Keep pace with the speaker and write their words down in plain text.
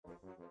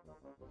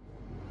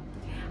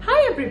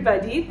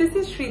everybody, this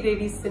is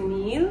Shreedevi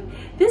Sunil.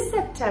 This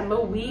September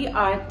we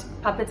at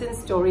Puppets and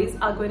Stories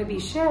are going to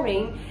be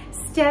sharing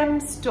STEM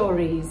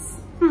stories.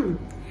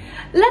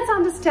 Let's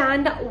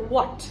understand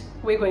what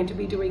we're going to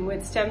be doing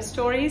with STEM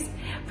stories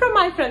from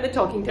my friend the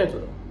Talking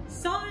Turtle.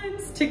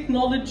 Science,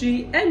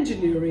 technology,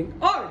 engineering,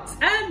 arts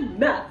and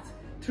math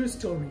through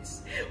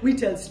stories. We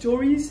tell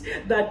stories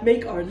that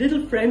make our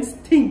little friends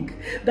think,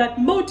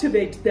 that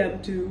motivate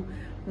them to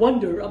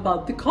wonder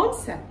about the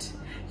concept,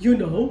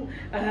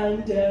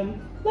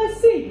 and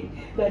let's see,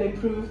 that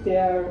improve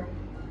their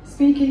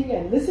speaking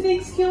and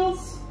listening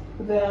skills,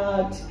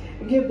 that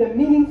give them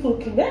meaningful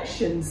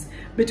connections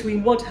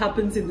between what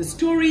happens in the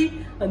story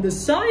and the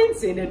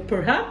science in it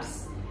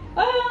perhaps,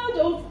 and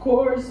of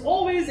course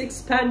always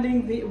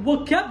expanding the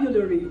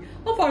vocabulary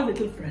of our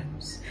little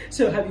friends.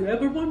 So have you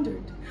ever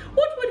wondered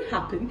what would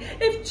happen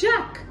if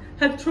Jack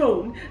had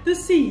thrown the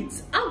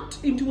seeds out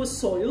into a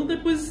soil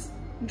that was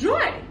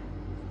dry?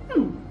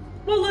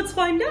 Well, let's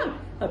find out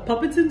at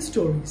Puppets and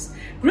Stories.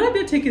 Grab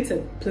your tickets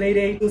at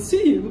Playdate. We'll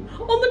see you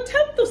on the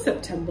 10th of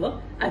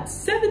September at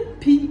 7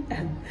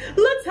 p.m.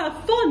 Let's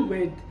have fun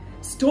with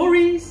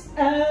stories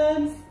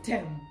and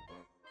STEM.